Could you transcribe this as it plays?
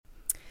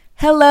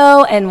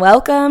Hello and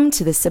welcome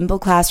to the Simple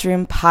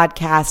Classroom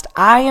podcast.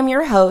 I am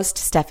your host,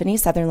 Stephanie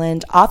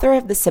Sutherland, author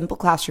of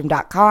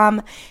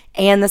thesimpleclassroom.com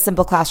and The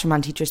Simple Classroom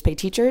on Teachers Pay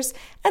Teachers,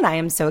 and I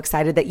am so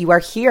excited that you are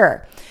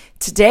here.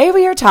 Today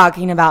we are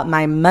talking about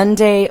my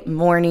Monday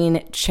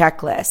morning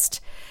checklist.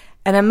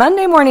 And a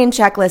Monday morning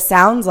checklist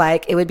sounds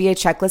like it would be a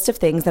checklist of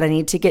things that I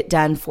need to get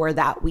done for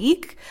that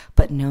week,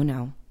 but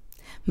no.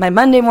 My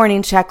Monday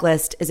morning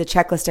checklist is a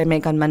checklist I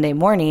make on Monday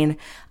morning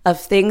of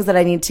things that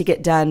I need to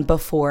get done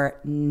before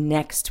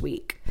next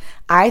week.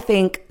 I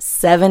think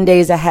 7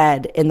 days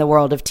ahead in the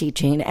world of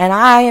teaching, and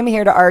I am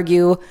here to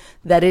argue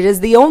that it is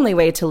the only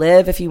way to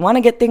live if you want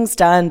to get things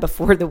done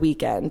before the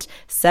weekend.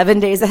 7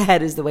 days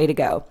ahead is the way to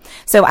go.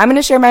 So I'm going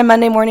to share my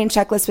Monday morning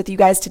checklist with you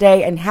guys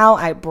today and how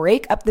I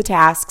break up the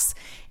tasks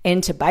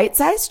into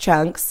bite-sized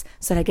chunks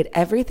so that I get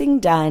everything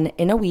done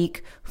in a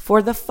week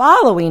for the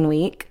following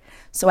week,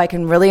 so I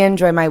can really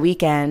enjoy my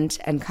weekend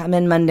and come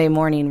in Monday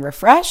morning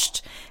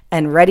refreshed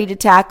and ready to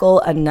tackle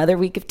another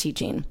week of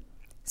teaching.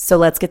 So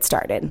let's get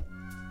started.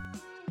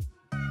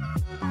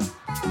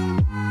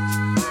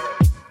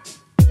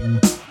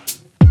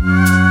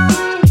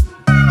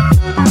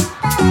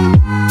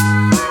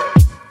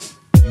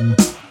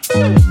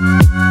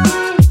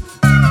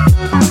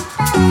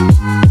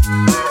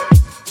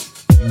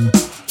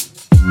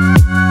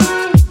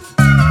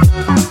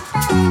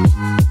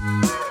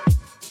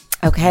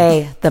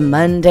 Okay, the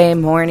Monday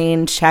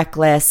morning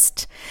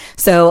checklist.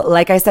 So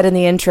like I said in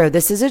the intro,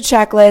 this is a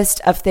checklist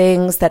of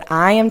things that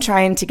I am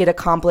trying to get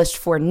accomplished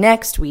for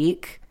next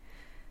week,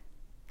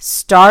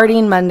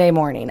 starting Monday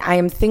morning. I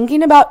am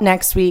thinking about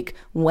next week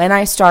when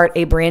I start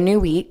a brand new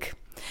week.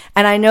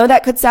 And I know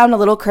that could sound a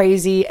little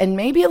crazy and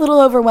maybe a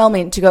little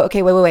overwhelming to go,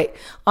 okay, wait.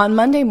 On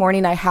Monday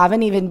morning, I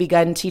haven't even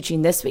begun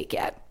teaching this week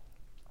yet.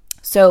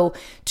 So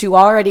to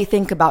already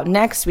think about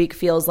next week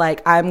feels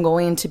like I'm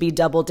going to be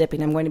double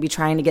dipping. I'm going to be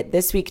trying to get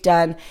this week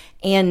done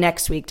and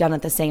next week done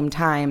at the same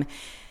time.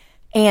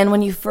 And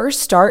when you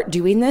first start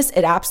doing this,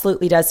 it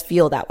absolutely does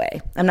feel that way.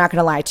 I'm not going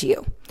to lie to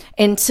you.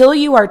 Until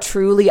you are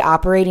truly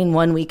operating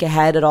 1 week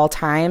ahead at all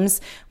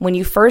times, when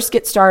you first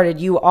get started,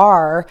 you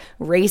are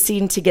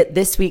racing to get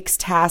this week's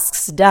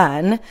tasks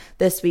done,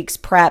 this week's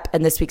prep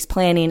and this week's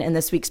planning and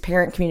this week's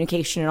parent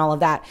communication and all of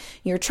that.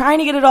 You're trying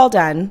to get it all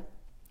done.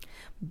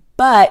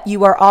 But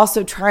you are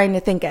also trying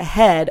to think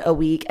ahead a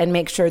week and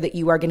make sure that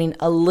you are getting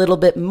a little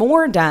bit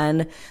more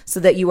done so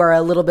that you are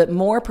a little bit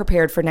more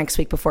prepared for next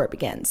week before it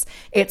begins.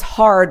 It's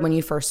hard when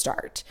you first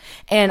start.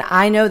 And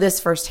I know this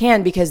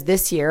firsthand because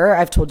this year,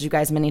 I've told you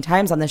guys many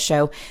times on this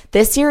show,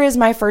 this year is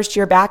my first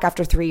year back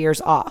after 3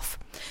 years off.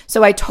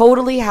 So I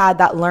totally had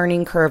that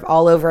learning curve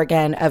all over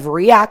again of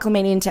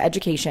reacclimating to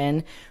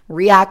education,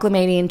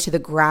 reacclimating to the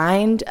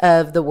grind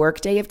of the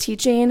workday of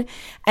teaching,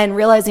 and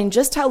realizing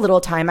just how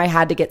little time I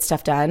had to get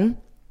stuff done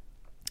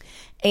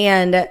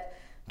and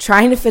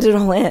trying to fit it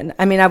all in.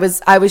 I mean, I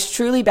was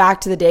truly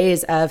back to the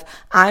days of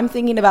I'm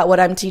thinking about what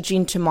I'm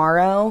teaching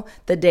tomorrow,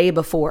 the day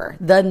before,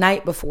 the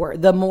night before,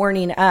 the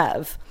morning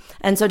of.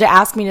 And so to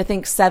ask me to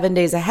think 7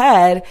 days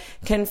ahead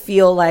can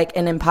feel like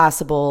an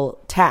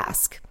impossible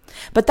task.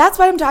 But that's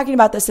why I'm talking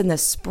about this in the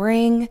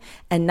spring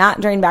and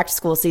not during back to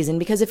school season.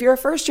 Because if you're a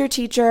first year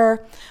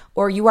teacher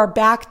or you are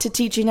back to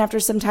teaching after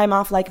some time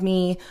off like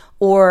me,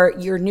 or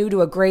you're new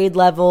to a grade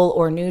level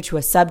or new to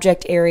a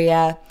subject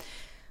area,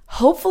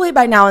 hopefully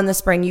by now in the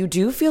spring, you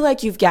do feel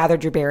like you've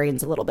gathered your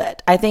bearings a little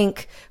bit. I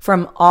think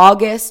from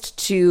August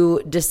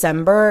to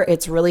December,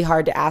 it's really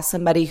hard to ask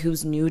somebody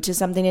who's new to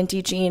something in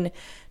teaching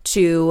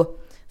to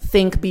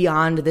think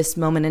beyond this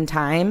moment in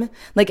time.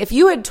 Like if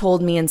you had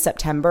told me in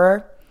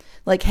September,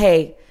 like,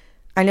 hey,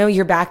 I know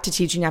you're back to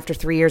teaching after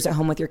 3 years at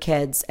home with your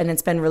kids and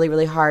it's been really,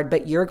 really hard,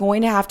 but you're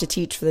going to have to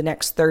teach for the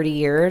next 30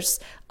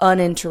 years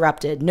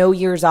uninterrupted. No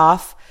years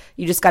off.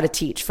 You just got to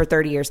teach for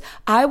 30 years.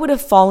 I would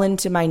have fallen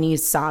to my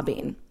knees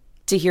sobbing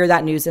to hear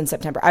that news in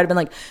September. I'd have been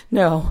like,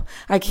 no,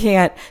 I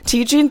can't.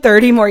 Teaching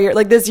 30 more years.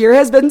 Like this year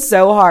has been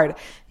so hard.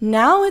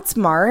 Now it's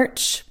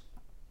March.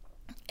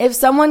 If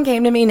someone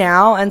came to me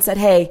now and said,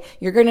 hey,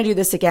 you're going to do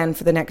this again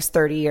for the next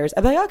 30 years,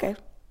 I'd be like, okay,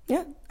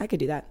 yeah, I could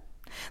do that.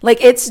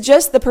 Like it's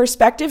just the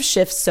perspective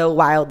shifts so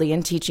wildly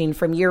in teaching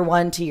from year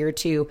 1 to year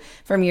 2,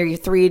 from year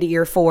 3 to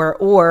year 4,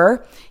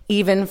 or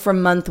even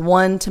from month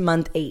 1 to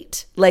month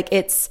 8. Like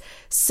it's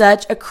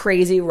such a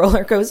crazy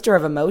roller coaster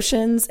of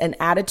emotions and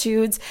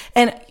attitudes.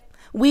 And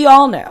we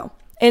all know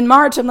in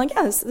March, I'm like,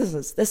 yeah, this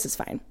is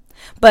fine.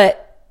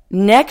 But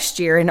next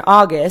year in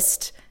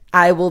August,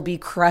 I will be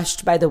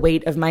crushed by the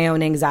weight of my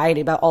own anxiety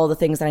about all the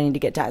things that I need to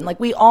get done. Like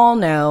we all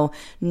know,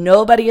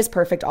 nobody is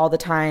perfect all the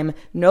time.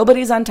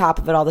 Nobody's on top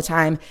of it all the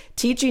time.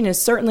 Teaching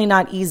is certainly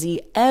not easy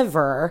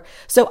ever.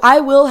 So I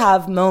will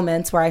have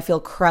moments where I feel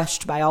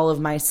crushed by all of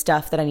my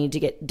stuff that I need to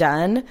get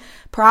done,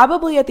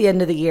 probably at the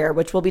end of the year,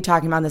 which we'll be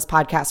talking about in this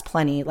podcast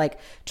plenty, like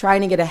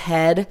trying to get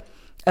ahead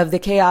of the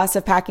chaos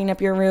of packing up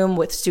your room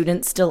with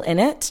students still in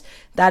it.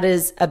 That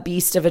is a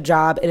beast of a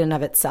job in and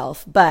of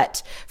itself.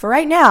 But for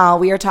right now,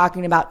 we are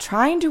talking about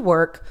trying to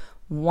work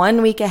 1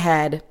 week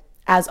ahead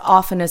as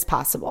often as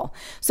possible.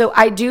 So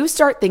I do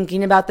start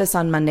thinking about this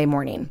on Monday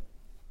morning.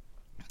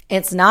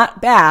 It's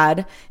not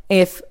bad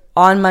if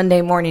on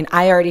Monday morning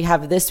I already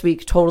have this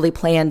week totally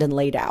planned and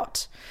laid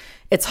out.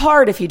 It's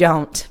hard if you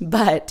don't,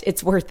 but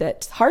it's worth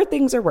it. Hard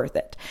things are worth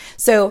it.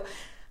 So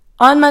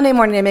on Monday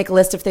morning, I make a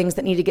list of things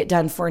that need to get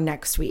done for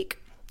next week.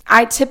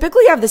 I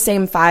typically have the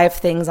same 5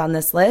 things on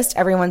this list.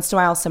 Every once in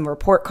a while, some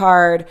report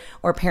card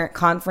or parent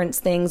conference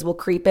things will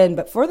creep in.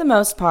 But for the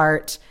most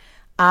part,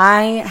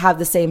 I have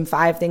the same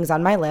 5 things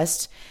on my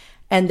list.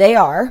 And they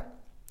are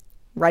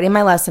writing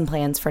my lesson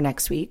plans for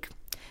next week,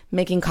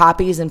 making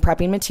copies and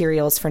prepping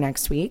materials for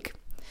next week,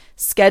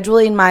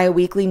 scheduling my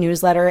weekly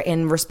newsletter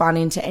and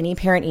responding to any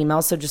parent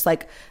emails. So just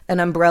like an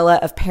umbrella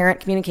of parent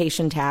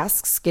communication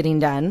tasks getting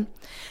done.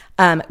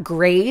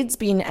 Grades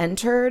being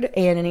entered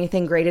and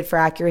anything graded for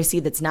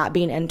accuracy that's not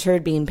being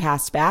entered being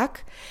passed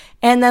back.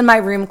 And then my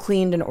room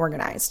cleaned and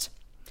organized.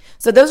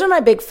 So those are my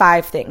big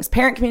 5 things: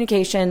 parent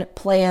communication,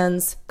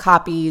 plans,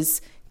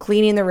 copies,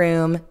 cleaning the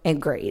room,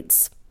 and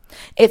grades.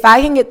 If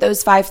I can get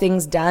those 5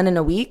 things done in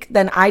a week,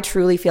 then I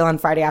truly feel on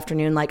Friday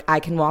afternoon like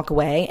I can walk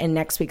away and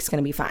next week's going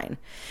to be fine.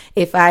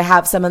 If I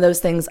have some of those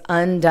things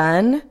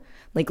undone,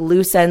 like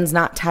loose ends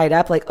not tied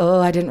up, like, oh,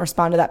 I didn't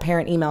respond to that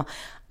parent email,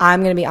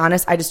 I'm going to be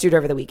honest, I just do it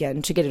over the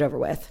weekend to get it over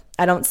with.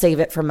 I don't save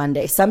it for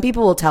Monday. Some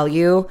people will tell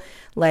you,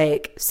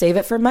 like, save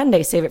it for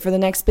Monday, save it for the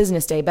next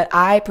business day. But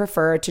I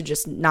prefer to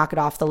just knock it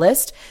off the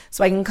list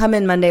so I can come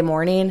in Monday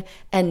morning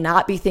and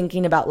not be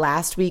thinking about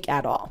last week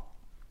at all.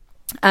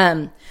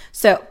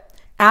 So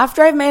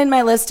after I've made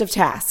my list of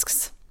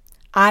tasks,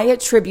 I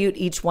attribute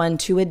each one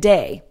to a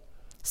day,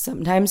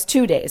 sometimes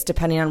 2 days,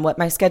 depending on what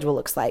my schedule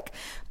looks like.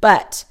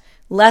 But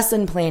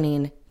lesson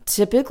planning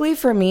typically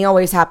for me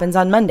always happens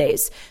on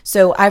Mondays.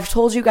 So I've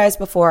told you guys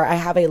before, I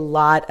have a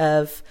lot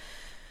of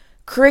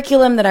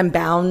curriculum that I'm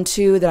bound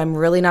to that I'm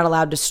really not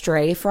allowed to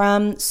stray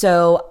from.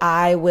 So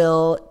I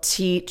will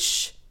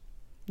teach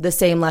the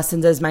same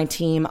lessons as my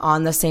team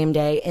on the same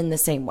day in the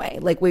same way.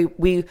 Like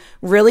we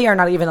really are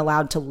not even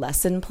allowed to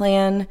lesson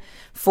plan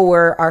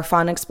for our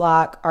phonics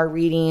block, our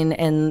reading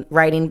and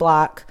writing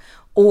block,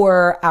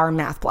 or our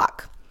math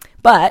block.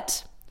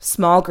 But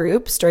small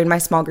groups, during my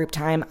small group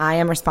time, I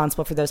am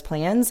responsible for those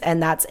plans,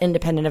 and that's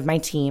independent of my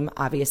team,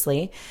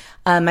 obviously.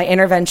 My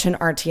intervention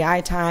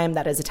RTI time,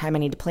 that is a time I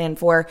need to plan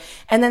for.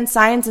 And then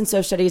science and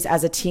social studies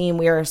as a team,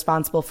 we are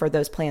responsible for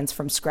those plans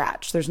from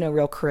scratch. There's no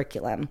real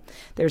curriculum.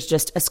 There's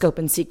just a scope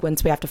and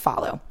sequence we have to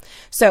follow.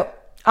 So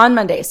on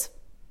Mondays,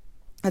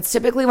 that's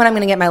typically when I'm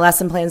going to get my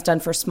lesson plans done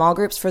for small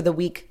groups for the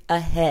week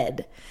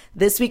ahead.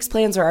 This week's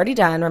plans are already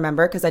done,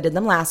 remember, because I did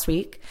them last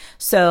week.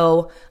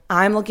 So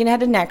I'm looking ahead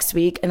to next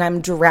week and I'm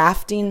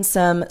drafting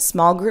some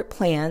small group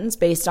plans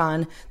based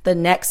on the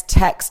next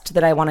text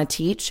that I want to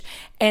teach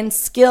and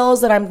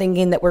skills that I'm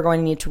thinking that we're going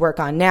to need to work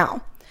on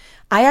now.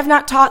 I have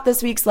not taught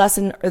this week's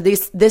lesson or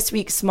this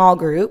week's small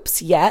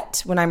groups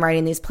yet when I'm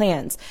writing these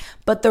plans.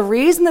 But the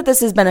reason that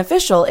this is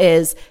beneficial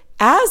is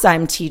as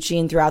I'm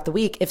teaching throughout the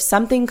week, if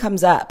something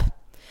comes up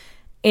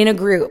in a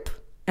group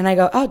and I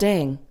go, oh,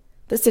 dang,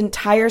 this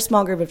entire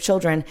small group of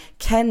children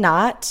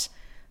cannot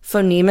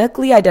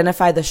phonemically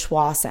identify the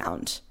schwa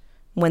sound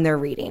when they're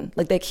reading.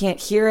 Like they can't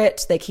hear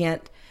it. They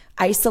can't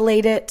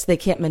isolate it. They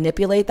can't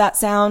manipulate that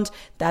sound.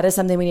 That is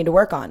something we need to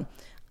work on.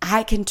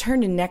 I can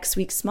turn to next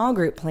week's small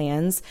group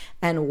plans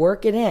and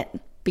work it in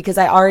because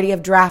I already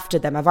have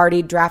drafted them. I've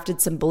already drafted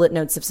some bullet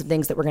notes of some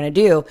things that we're going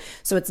to do.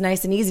 So it's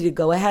nice and easy to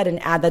go ahead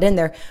and add that in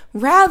there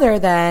rather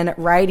than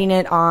writing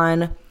it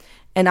on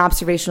an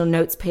observational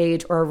notes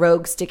page or a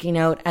rogue sticky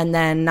note and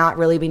then not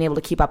really being able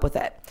to keep up with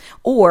it.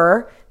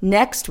 Or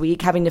next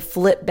week having to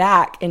flip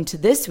back into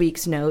this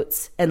week's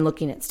notes and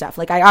looking at stuff.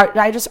 Like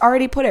I just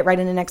already put it right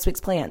into next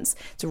week's plans.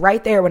 It's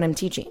right there when I'm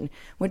teaching,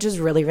 which is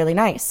really, really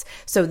nice.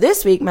 So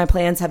this week, my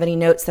plans have any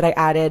notes that I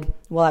added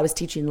while I was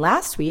teaching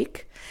last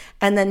week.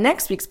 And then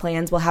next week's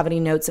plans will have any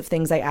notes of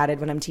things I added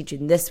when I'm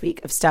teaching this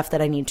week of stuff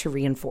that I need to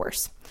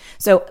reinforce.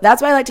 So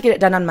that's why I like to get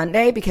it done on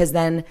Monday because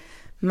then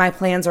my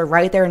plans are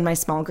right there in my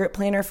small group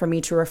planner for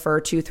me to refer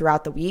to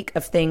throughout the week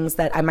of things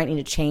that I might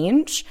need to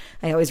change.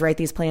 I always write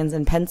these plans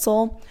in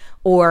pencil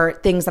or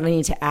things that I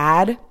need to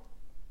add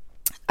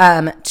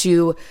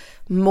to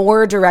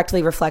more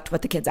directly reflect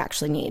what the kids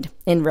actually need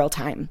in real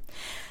time.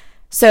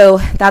 So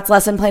that's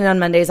lesson planning on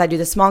Mondays. I do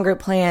the small group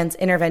plans,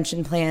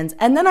 intervention plans,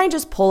 and then I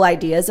just pull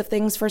ideas of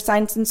things for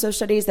science and social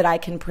studies that I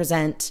can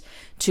present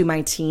to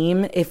my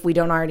team if we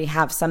don't already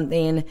have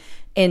something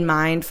in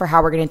mind for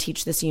how we're going to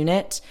teach this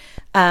unit.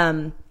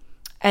 And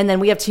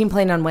then we have team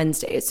planning on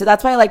Wednesdays. So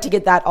that's why I like to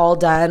get that all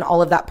done,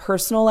 all of that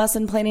personal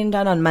lesson planning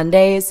done on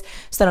Mondays.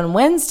 So that on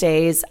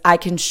Wednesdays, I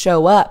can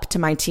show up to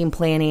my team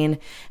planning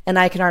and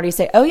I can already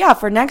say, oh yeah,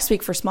 for next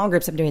week for small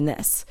groups, I'm doing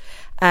this.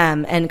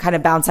 And kind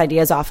of bounce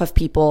ideas off of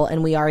people.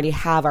 And we already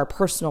have our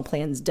personal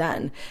plans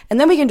done. And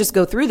then we can just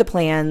go through the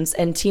plans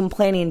and team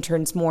planning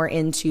turns more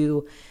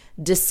into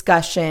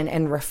discussion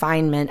and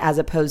refinement as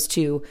opposed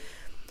to,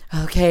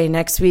 okay,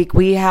 next week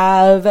we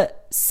have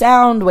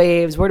sound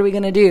waves. What are we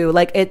going to do?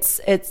 Like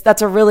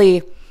that's a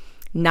really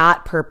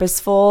not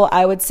purposeful,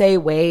 I would say,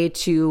 way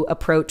to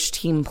approach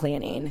team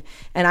planning.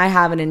 And I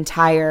have an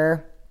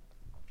entire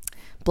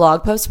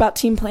blog post about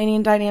team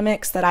planning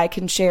dynamics that I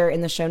can share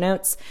in the show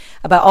notes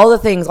about all the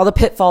things, all the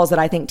pitfalls that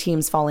I think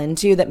teams fall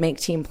into that make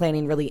team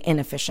planning really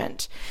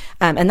inefficient.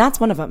 And that's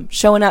one of them,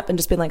 showing up and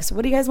just being like, so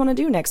what do you guys want to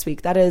do next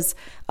week? That is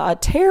a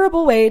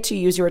terrible way to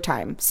use your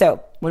time.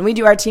 So when we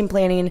do our team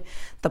planning,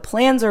 the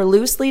plans are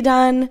loosely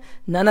done.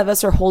 None of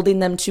us are holding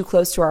them too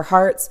close to our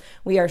hearts.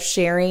 We are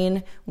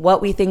sharing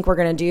what we think we're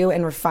going to do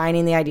and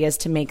refining the ideas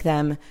to make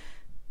them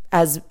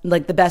as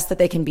like the best that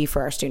they can be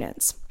for our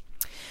students.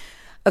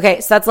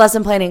 Okay, so that's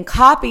lesson planning.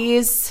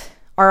 Copies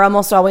are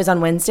almost always on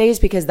Wednesdays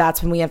because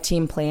that's when we have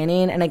team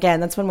planning. And again,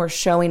 that's when we're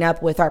showing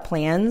up with our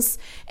plans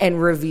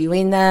and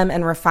reviewing them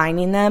and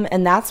refining them.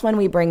 And that's when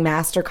we bring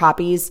master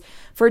copies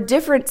for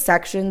different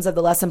sections of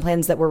the lesson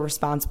plans that we're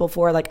responsible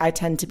for. Like I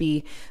tend to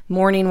be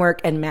morning work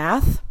and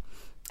math.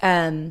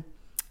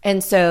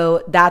 And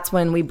so that's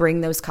when we bring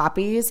those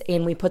copies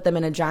and we put them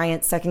in a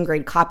giant second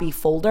grade copy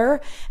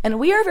folder. And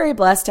we are very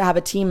blessed to have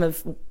a team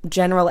of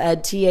general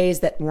ed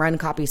TAs that run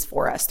copies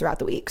for us throughout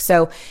the week.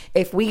 So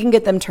if we can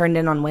get them turned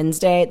in on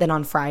Wednesday, then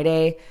on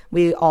Friday,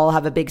 we all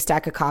have a big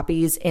stack of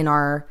copies in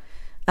our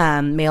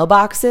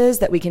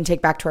mailboxes that we can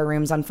take back to our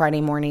rooms on Friday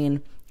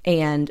morning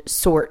and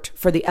sort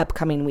for the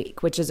upcoming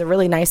week, which is a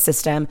really nice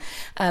system.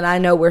 And I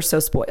know we're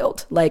so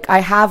spoiled. Like I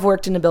have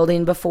worked in a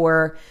building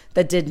before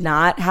that did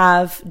not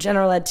have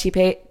general ed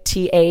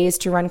TAs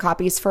to run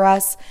copies for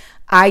us.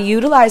 I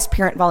utilized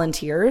parent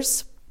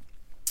volunteers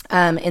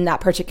in that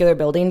particular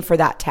building for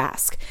that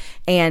task.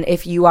 And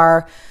if you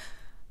are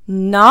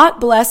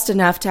not blessed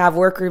enough to have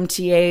workroom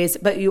TAs,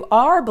 but you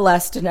are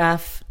blessed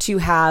enough to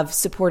have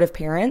supportive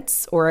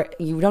parents, or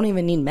you don't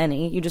even need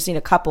many, you just need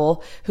a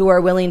couple who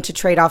are willing to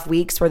trade off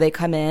weeks where they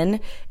come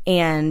in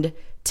and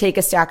take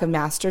a stack of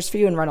masters for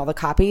you and run all the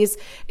copies.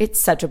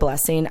 It's such a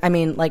blessing. I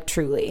mean, like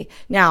truly.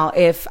 Now,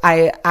 if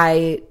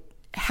I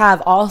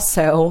have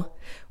also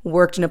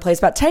worked in a place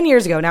about 10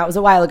 years ago, now it was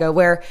a while ago,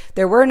 where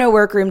there were no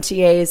workroom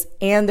TAs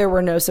and there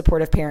were no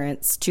supportive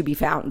parents to be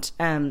found.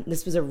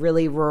 This was a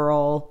really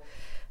rural,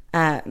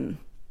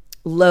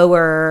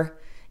 lower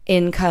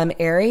income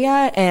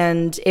area.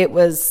 And it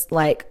was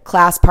like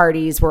class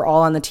parties were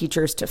all on the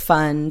teachers to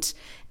fund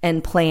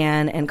and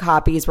plan, and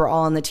copies were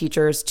all on the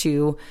teachers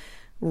to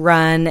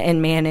run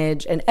and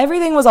manage, and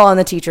everything was all on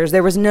the teachers.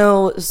 There was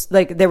no,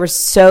 like, there was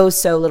so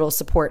little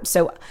support.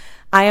 So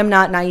I am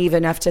not naive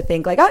enough to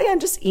think like, oh yeah,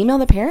 just email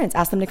the parents,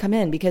 ask them to come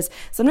in, because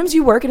sometimes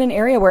you work in an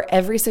area where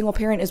every single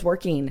parent is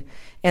working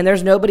and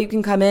there's nobody who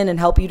can come in and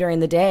help you during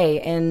the day.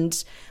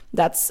 And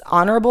that's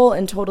honorable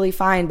and totally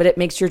fine, but it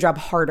makes your job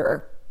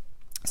harder.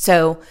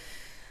 So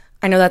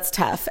I know that's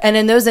tough. And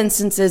in those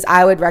instances,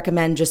 I would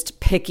recommend just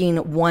picking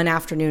one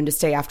afternoon to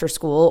stay after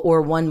school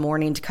or one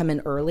morning to come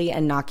in early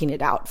and knocking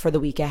it out for the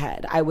week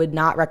ahead. I would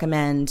not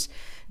recommend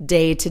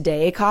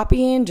day-to-day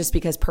copying just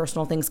because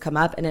personal things come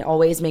up, and it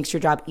always makes your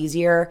job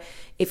easier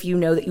if you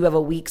know that you have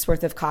a week's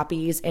worth of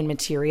copies and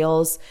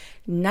materials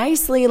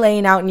nicely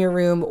laying out in your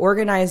room,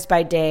 organized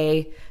by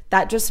day.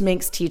 That just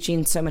makes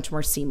teaching so much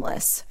more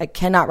seamless. I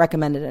cannot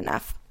recommend it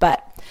enough,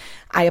 but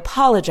I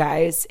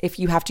apologize if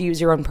you have to use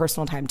your own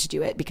personal time to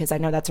do it, because I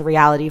know that's a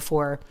reality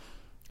for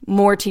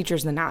more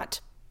teachers than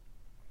not.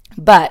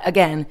 But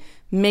again,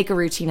 make a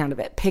routine out of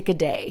it. Pick a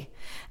day.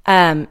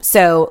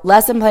 So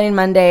lesson planning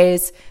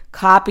Mondays,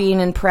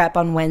 copying and prep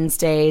on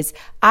Wednesdays.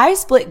 I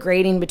split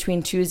grading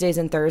between Tuesdays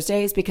and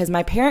Thursdays because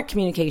my parent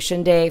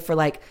communication day for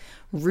like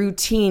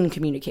routine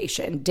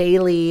communication,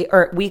 daily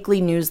or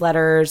weekly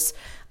newsletters,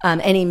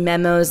 any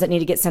memos that need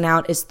to get sent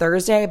out is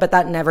Thursday, but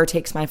that never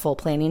takes my full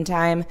planning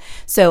time.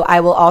 So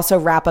I will also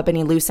wrap up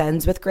any loose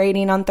ends with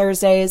grading on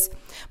Thursdays.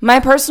 My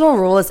personal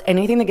rule is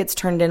anything that gets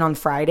turned in on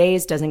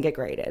Fridays doesn't get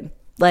graded.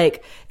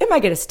 Like, it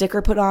might get a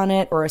sticker put on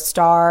it or a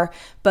star,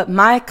 but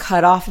my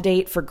cutoff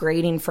date for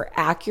grading for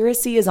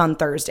accuracy is on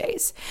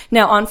Thursdays.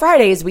 Now, on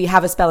Fridays, we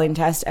have a spelling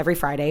test every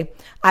Friday.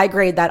 I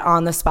grade that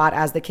on the spot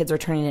as the kids are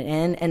turning it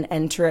in and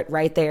enter it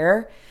right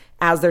there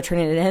as they're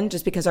turning it in,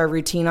 just because our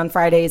routine on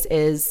Fridays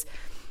is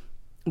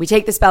we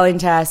take the spelling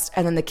test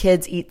and then the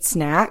kids eat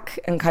snack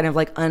and kind of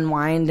like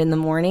unwind in the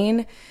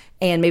morning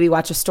and maybe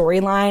watch a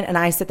storyline, and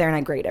I sit there and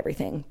I grade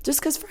everything just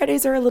because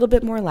Fridays are a little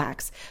bit more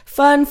lax.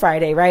 Fun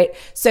Friday, right?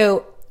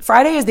 So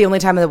Friday is the only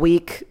time of the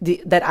week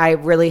that I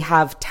really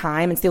have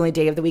time. It's the only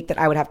day of the week that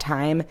I would have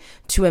time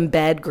to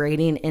embed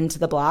grading into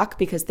the block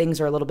because things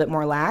are a little bit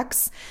more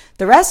lax.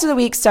 The rest of the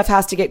week, stuff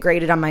has to get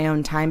graded on my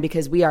own time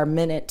because we are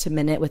minute to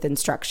minute with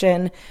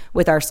instruction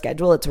with our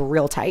schedule. It's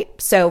real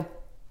tight. So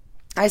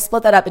I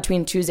split that up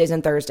between Tuesdays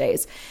and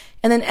Thursdays.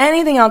 And then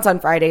anything else on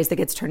Fridays that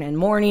gets turned in,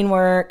 morning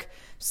work,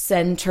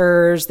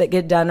 centers that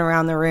get done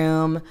around the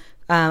room,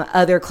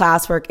 other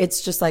classwork,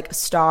 it's just like a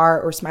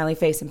star or smiley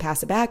face and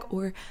pass it back.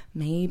 Or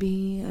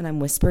maybe, and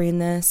I'm whispering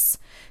this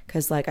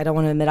because like I don't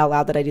want to admit out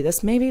loud that I do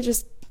this, maybe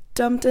just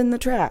dumped in the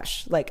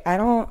trash. Like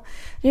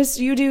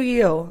you do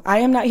you. I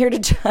am not here to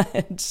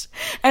judge.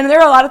 And there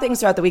are a lot of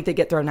things throughout the week that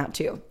get thrown out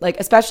too. Like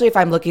especially if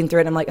I'm looking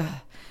through it, I'm like,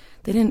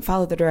 they didn't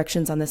follow the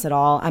directions on this at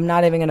all. I'm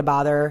not even going to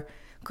bother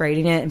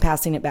grading it and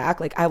passing it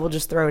back. Like I will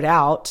just throw it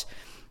out.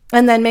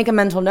 And then make a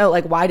mental note,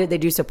 like, why did they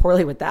do so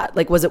poorly with that?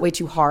 Like, was it way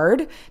too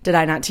hard? Did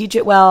I not teach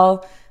it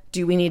well?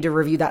 Do we need to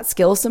review that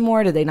skill some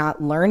more? Did they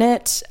not learn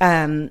it?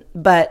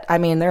 But I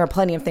mean, there are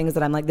plenty of things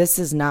that I'm like, this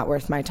is not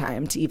worth my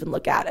time to even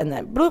look at. And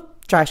then, bloop,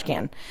 trash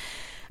can.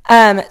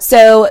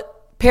 So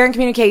parent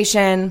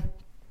communication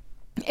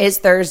is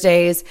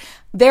Thursdays.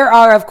 There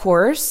are, of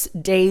course,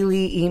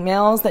 daily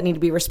emails that need to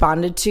be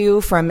responded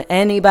to from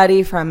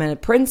anybody, from a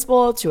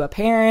principal to a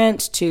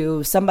parent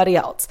to somebody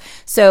else.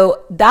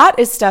 So that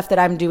is stuff that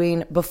I'm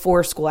doing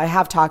before school. I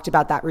have talked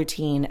about that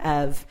routine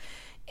of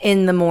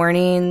in the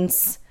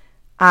mornings,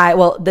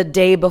 the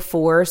day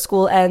before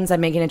school ends,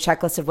 I'm making a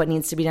checklist of what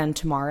needs to be done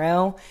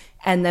tomorrow.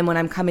 And then when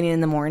I'm coming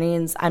in the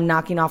mornings, I'm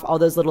knocking off all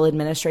those little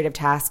administrative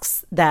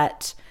tasks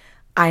that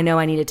I know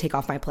I need to take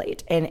off my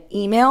plate. And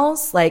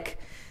emails, like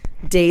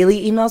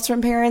daily emails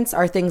from parents,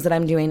 are things that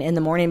I'm doing in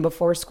the morning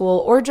before school,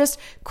 or just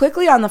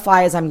quickly on the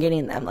fly as I'm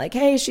getting them. Like,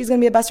 hey, she's going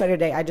to be a bus rider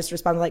today. I just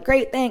respond like,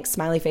 great, thanks,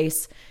 smiley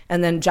face,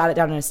 and then jot it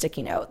down on a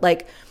sticky note.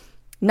 Like,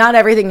 not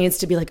everything needs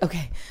to be like,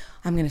 okay,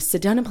 I'm going to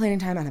sit down in planning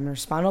time and I'm going to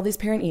respond to all these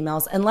parent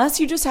emails, unless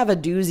you just have a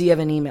doozy of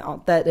an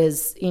email that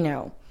is,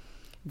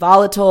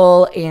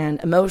 volatile and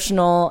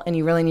emotional, and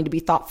you really need to be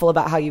thoughtful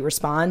about how you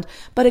respond.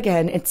 But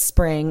again, it's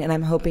spring, and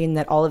I'm hoping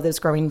that all of those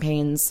growing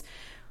pains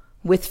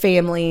with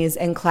families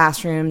and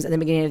classrooms at the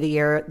beginning of the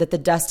year, that the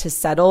dust has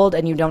settled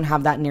and you don't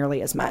have that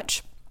nearly as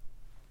much.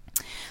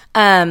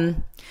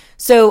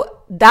 So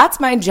that's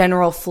my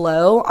general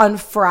flow. On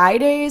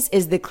Fridays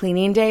is the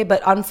cleaning day,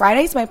 but on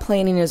Fridays, my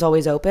planning is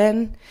always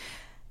open.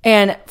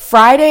 And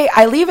Friday,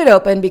 I leave it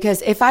open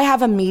because if I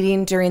have a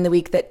meeting during the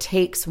week that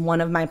takes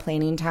one of my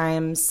planning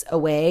times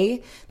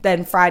away,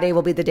 then Friday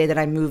will be the day that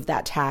I move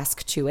that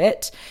task to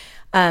it.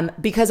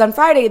 Because on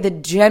Friday, the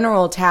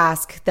general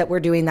task that we're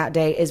doing that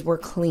day is we're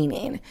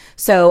cleaning.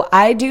 So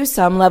I do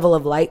some level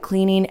of light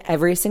cleaning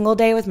every single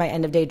day with my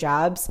end of day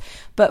jobs.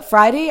 But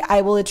Friday,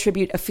 I will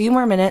attribute a few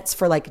more minutes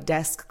for like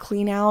desk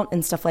clean out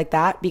and stuff like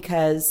that,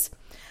 because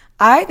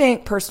I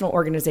think personal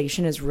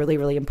organization is really,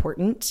 really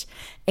important.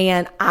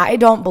 And I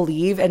don't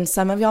believe, and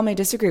some of y'all may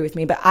disagree with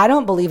me, but I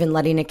don't believe in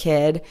letting a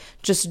kid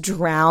just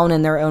drown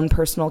in their own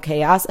personal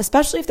chaos,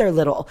 especially if they're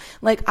little.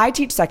 Like, I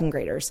teach second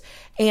graders,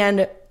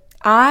 and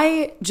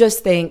I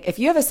just think if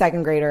you have a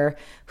second grader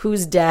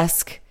whose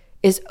desk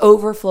is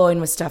overflowing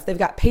with stuff, they've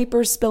got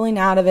papers spilling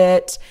out of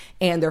it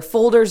and their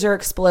folders are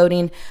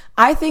exploding,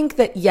 I think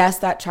that yes,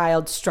 that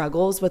child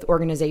struggles with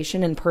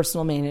organization and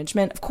personal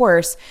management, of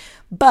course,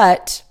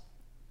 but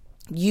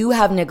you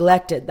have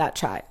neglected that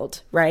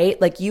child,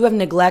 right? Like, you have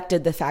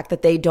neglected the fact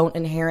that they don't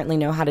inherently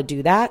know how to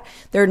do that.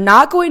 They're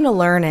not going to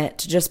learn it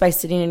just by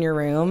sitting in your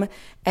room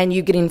and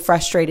you getting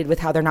frustrated with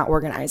how they're not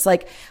organized.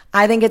 Like,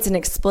 I think it's an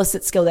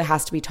explicit skill that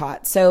has to be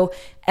taught. So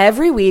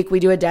every week we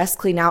do a desk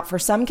clean out. For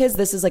some kids,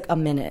 this is like a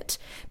minute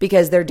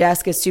because their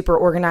desk is super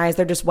organized.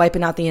 They're just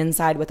wiping out the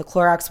inside with a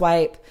Clorox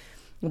wipe,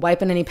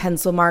 wiping any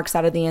pencil marks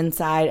out of the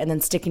inside, and then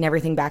sticking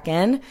everything back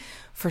in.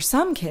 For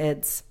some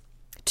kids,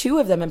 two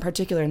of them in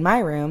particular in my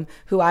room,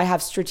 who I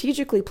have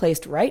strategically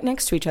placed right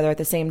next to each other at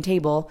the same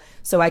table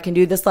so I can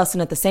do this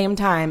lesson at the same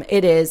time,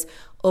 it is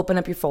open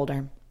up your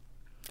folder.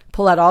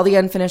 Pull out all the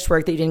unfinished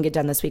work that you didn't get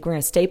done this week. We're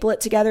going to staple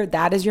it together.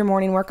 That is your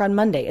morning work on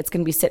Monday. It's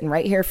going to be sitting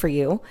right here for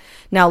you.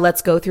 Now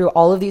let's go through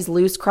all of these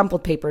loose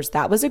crumpled papers.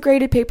 That was a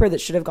graded paper that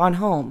should have gone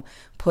home.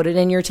 Put it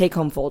in your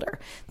take-home folder.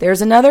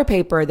 There's another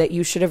paper that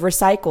you should have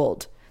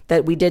recycled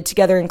that we did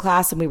together in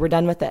class and we were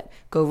done with it.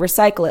 Go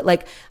recycle it.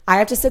 Like, I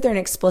have to sit there and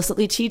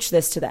explicitly teach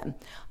this to them.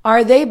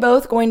 Are they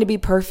both going to be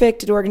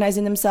perfect at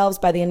organizing themselves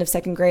by the end of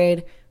second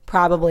grade?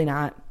 Probably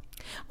not.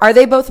 Are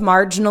they both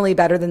marginally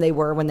better than they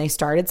were when they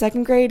started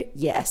second grade?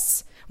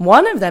 Yes.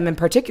 One of them in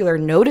particular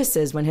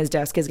notices when his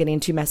desk is getting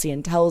too messy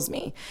and tells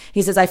me.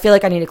 He says, I feel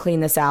like I need to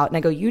clean this out. And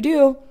I go, you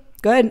do?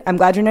 Good. I'm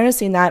glad you're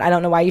noticing that. I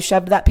don't know why you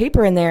shoved that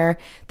paper in there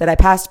that I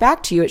passed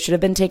back to you. It should have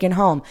been taken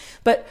home.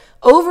 But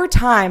over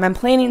time, I'm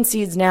planting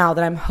seeds now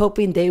that I'm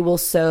hoping they will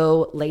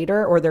sow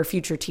later, or their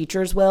future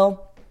teachers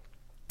will.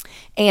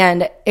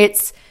 And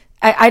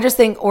I just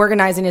think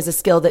organizing is a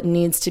skill that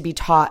needs to be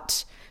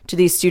taught to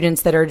these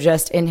students that are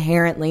just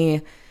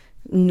inherently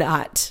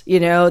not,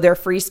 they're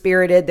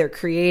free-spirited, they're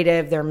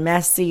creative, they're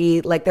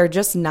messy. Like, they're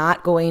just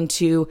not going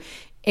to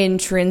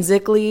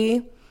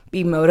intrinsically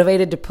be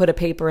motivated to put a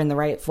paper in the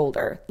right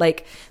folder.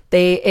 Like,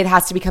 it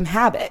has to become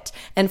habit.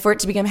 And for it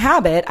to become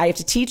habit, I have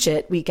to teach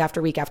it week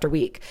after week after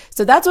week.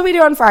 So that's what we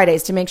do on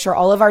Fridays to make sure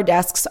all of our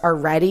desks are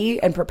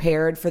ready and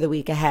prepared for the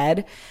week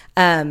ahead.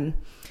 And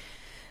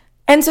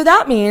so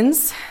that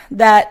means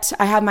that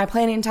I have my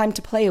planning time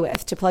to play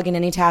with, to plug in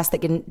any task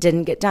that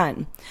didn't get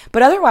done.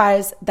 But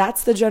otherwise,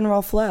 that's the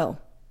general flow.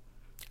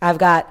 I've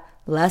got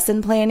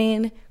lesson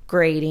planning,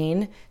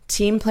 grading,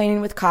 team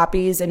planning with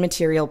copies and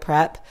material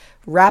prep,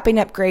 wrapping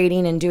up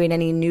grading and doing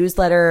any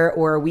newsletter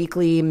or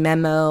weekly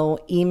memo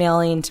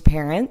emailing to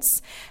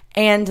parents,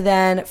 And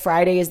then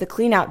Friday is the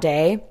clean out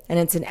day, and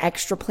it's an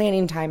extra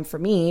planning time for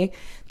me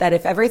that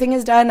if everything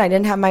is done, I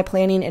didn't have my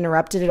planning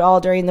interrupted at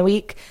all during the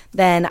week,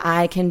 then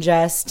I can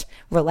just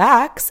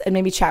relax and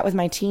maybe chat with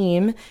my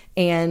team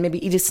and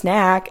maybe eat a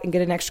snack and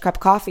get an extra cup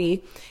of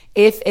coffee.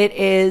 If it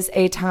is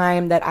a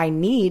time that I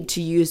need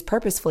to use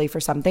purposefully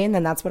for something,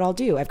 then that's what I'll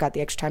do. I've got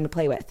the extra time to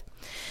play with.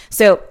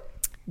 So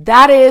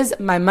that is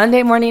my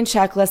Monday morning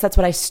checklist. That's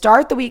what I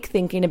start the week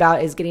thinking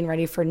about, is getting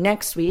ready for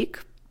next week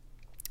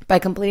by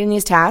completing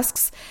these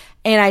tasks,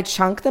 and I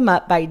chunk them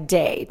up by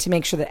day to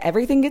make sure that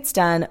everything gets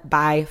done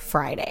by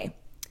Friday.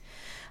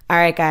 All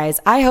right, guys,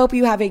 I hope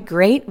you have a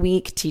great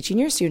week teaching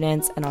your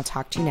students, and I'll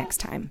talk to you next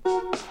time.